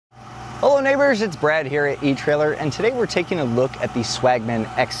Hello neighbors, it's Brad here at eTrailer, and today we're taking a look at the Swagman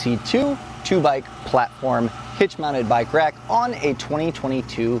XC2 two-bike platform hitch-mounted bike rack on a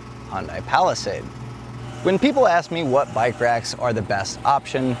 2022 Hyundai Palisade. When people ask me what bike racks are the best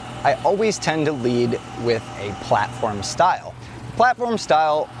option, I always tend to lead with a platform style. Platform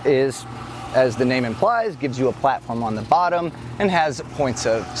style is, as the name implies, gives you a platform on the bottom and has points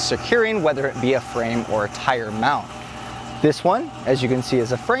of securing, whether it be a frame or a tire mount. This one, as you can see,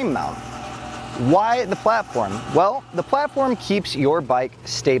 is a frame mount. Why the platform? Well, the platform keeps your bike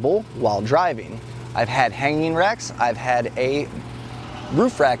stable while driving. I've had hanging racks, I've had a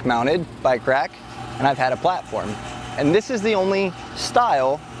roof rack mounted bike rack, and I've had a platform. And this is the only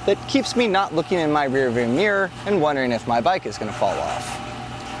style that keeps me not looking in my rearview mirror and wondering if my bike is going to fall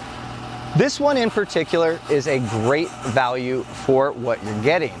off. This one in particular is a great value for what you're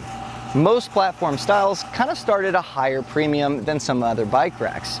getting. Most platform styles kind of start at a higher premium than some other bike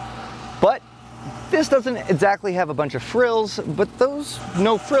racks. But this doesn't exactly have a bunch of frills, but those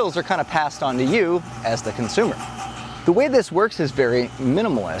no frills are kind of passed on to you as the consumer. The way this works is very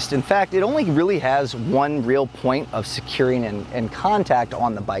minimalist. In fact, it only really has one real point of securing and contact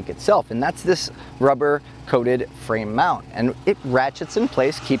on the bike itself, and that's this rubber coated frame mount. And it ratchets in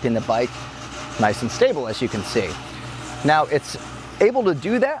place, keeping the bike nice and stable, as you can see. Now, it's able to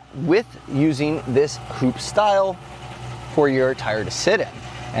do that with using this hoop style for your tire to sit in.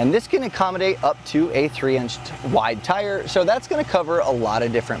 And this can accommodate up to a 3-inch wide tire, so that's going to cover a lot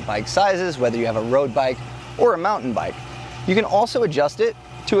of different bike sizes, whether you have a road bike or a mountain bike. You can also adjust it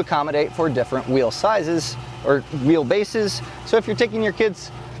to accommodate for different wheel sizes or wheel bases. So if you're taking your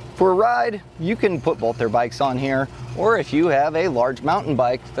kids for a ride, you can put both their bikes on here, or if you have a large mountain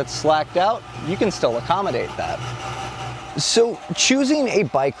bike that's slacked out, you can still accommodate that. So choosing a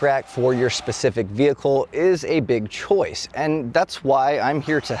bike rack for your specific vehicle is a big choice, and that's why I'm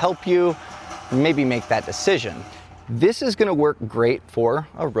here to help you maybe make that decision. This is going to work great for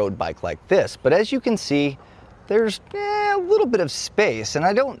a road bike like this, but as you can see, there's a little bit of space, and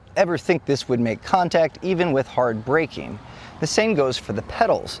I don't ever think this would make contact even with hard braking. The same goes for the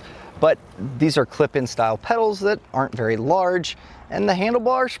pedals, but these are clip-in style pedals that aren't very large, and the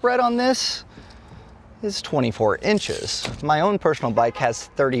handlebar spread on this is 24 inches. My own personal bike has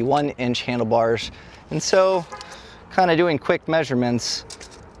 31-inch handlebars, and so kind of doing quick measurements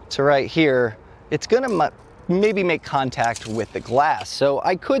to right here, it's gonna maybe make contact with the glass. So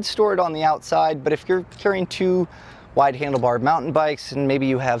I could store it on the outside, but if you're carrying two wide handlebar mountain bikes and maybe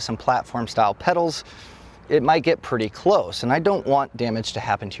you have some platform style pedals, it might get pretty close, and I don't want damage to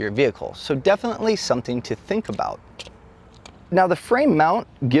happen to your vehicle. So definitely something to think about. Now, the frame mount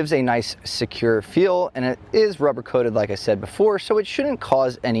gives a nice secure feel, and it is rubber coated like I said before, so it shouldn't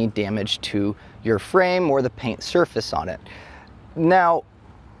cause any damage to your frame or the paint surface on it. Now,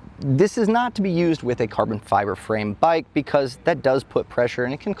 this is not to be used with a carbon fiber frame bike because that does put pressure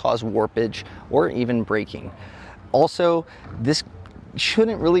and it can cause warpage or even braking. Also, this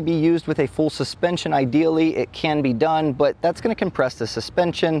shouldn't really be used with a full suspension. Ideally, it can be done, but that's going to compress the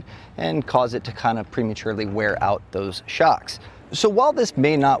suspension and cause it to kind of prematurely wear out those shocks. So while this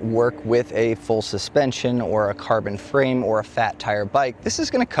may not work with a full suspension or a carbon frame or a fat tire bike, this is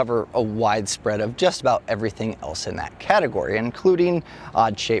going to cover a wide spread of just about everything else in that category, including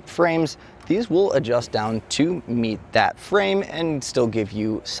odd shaped frames. These will adjust down to meet that frame and still give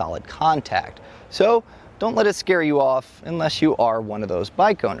you solid contact. So don't let it scare you off unless you are one of those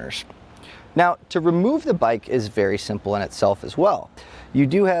bike owners. Now, to remove the bike is very simple in itself as well. You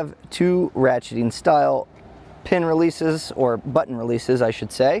do have two ratcheting style pin releases, or button releases I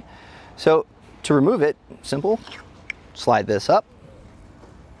should say. So to remove it, simple, slide this up,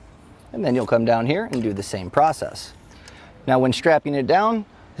 and then you'll come down here and do the same process. Now when strapping it down,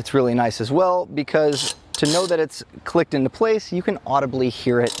 it's really nice as well, because to know that it's clicked into place, you can audibly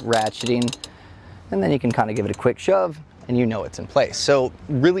hear it ratcheting, and then you can kind of give it a quick shove and you know it's in place. So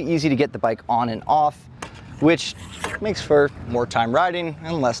really easy to get the bike on and off, which makes for more time riding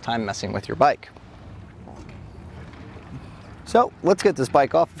and less time messing with your bike. So let's get this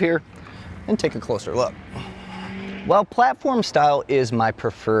bike off of here and take a closer look. While platform style is my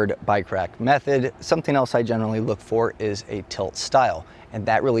preferred bike rack method, something else I generally look for is a tilt style. And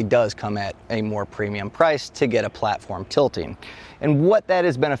that really does come at a more premium price to get a platform tilting. And what that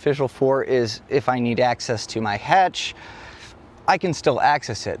is beneficial for is if I need access to my hatch, I can still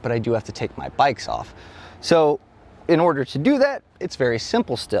access it, but I do have to take my bikes off. So in order to do that, it's very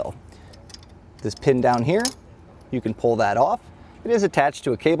simple still. This pin down here, you can pull that off. It is attached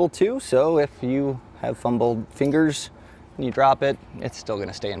to a cable too, so if you have fumbled fingers and you drop it, it's still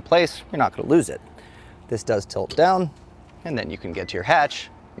gonna stay in place. You're not gonna lose it. This does tilt down, and then you can get to your hatch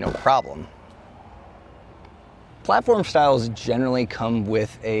no problem. Platform styles generally come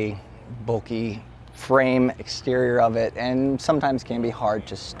with a bulky frame, exterior of it, and sometimes can be hard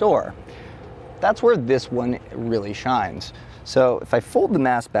to store. That's where this one really shines. So if I fold the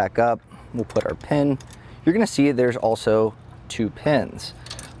mast back up, we'll put our pin. You're gonna see there's also 2 pins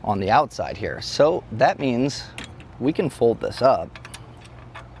on the outside here. So that means we can fold this up.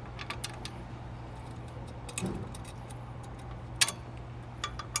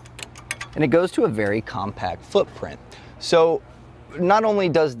 And it goes to a very compact footprint. So not only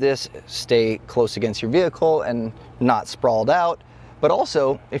does this stay close against your vehicle and not sprawled out, but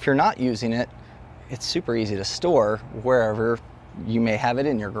also if you're not using it, it's super easy to store wherever you may have it,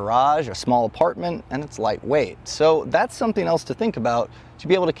 in your garage, a small apartment, and it's lightweight. So that's something else to think about. To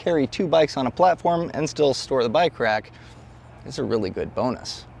be able to carry 2 bikes on a platform and still store the bike rack is a really good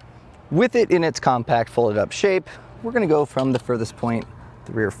bonus. With it in its compact folded up shape, we're gonna go from the furthest point,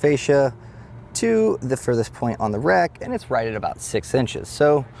 the rear fascia, to the furthest point on the rack, and it's right at about 6 inches.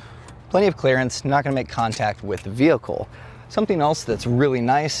 So plenty of clearance, not gonna make contact with the vehicle. Something else that's really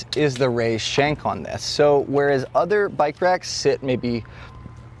nice is the raised shank on this. So whereas other bike racks sit maybe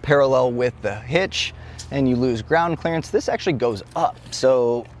parallel with the hitch and you lose ground clearance, this actually goes up.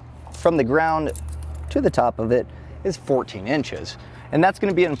 So from the ground to the top of it is 14 inches. And that's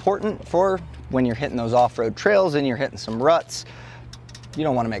gonna be important for when you're hitting those off-road trails and you're hitting some ruts. You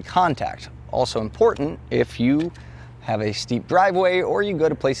don't wanna make contact. Also important if you have a steep driveway or you go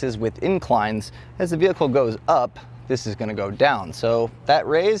to places with inclines. As the vehicle goes up, this is gonna go down. So that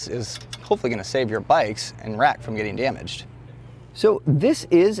raise is hopefully gonna save your bikes and rack from getting damaged. So this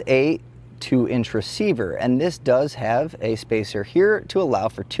is a 2-inch receiver, and this does have a spacer here to allow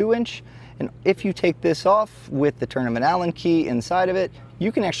for 2-inch. And if you take this off with the turn of an Allen key inside of it,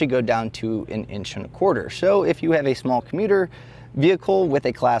 you can actually go down to 1.25 inches. So if you have a small commuter vehicle with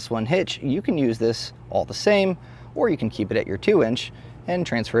a Class 1 hitch, you can use this all the same, or you can keep it at your 2-inch and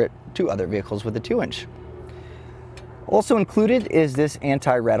transfer it to other vehicles with a 2-inch. Also included is this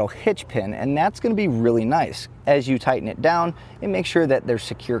anti-rattle hitch pin, and that's going to be really nice. As you tighten it down, it makes sure that there's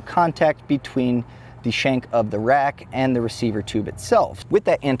secure contact between the shank of the rack and the receiver tube itself. With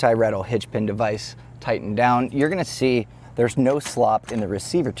that anti-rattle hitch pin device tightened down, you're going to see there's no slop in the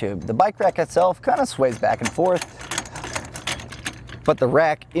receiver tube. The bike rack itself kind of sways back and forth, but the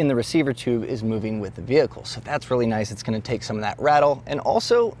rack in the receiver tube is moving with the vehicle. So that's really nice. It's going to take some of that rattle and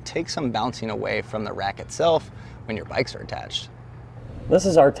also take some bouncing away from the rack itself when your bikes are attached. This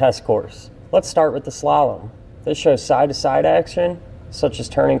is our test course. Let's start with the slalom. This shows side-to-side action, such as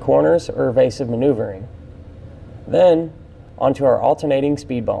turning corners or evasive maneuvering. Then, onto our alternating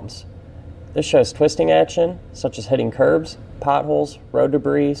speed bumps. This shows twisting action, such as hitting curbs, potholes, road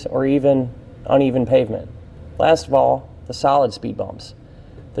debris, or even uneven pavement. Last of all, the solid speed bumps.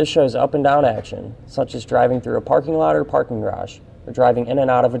 This shows up and down action, such as driving through a parking lot or parking garage, or driving in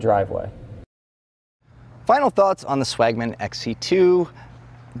and out of a driveway. Final thoughts on the Swagman XC2.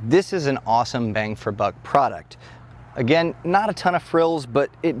 This is an awesome bang for buck product. Again, not a ton of frills, but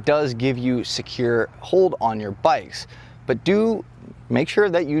it does give you secure hold on your bikes. But do make sure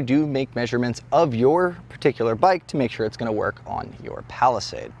that you do make measurements of your particular bike to make sure it's going to work on your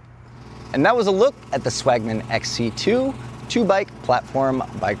Palisade. And that was a look at the Swagman XC2 2-bike platform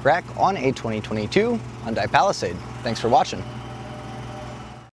bike rack on a 2022 Hyundai Palisade. Thanks for watching.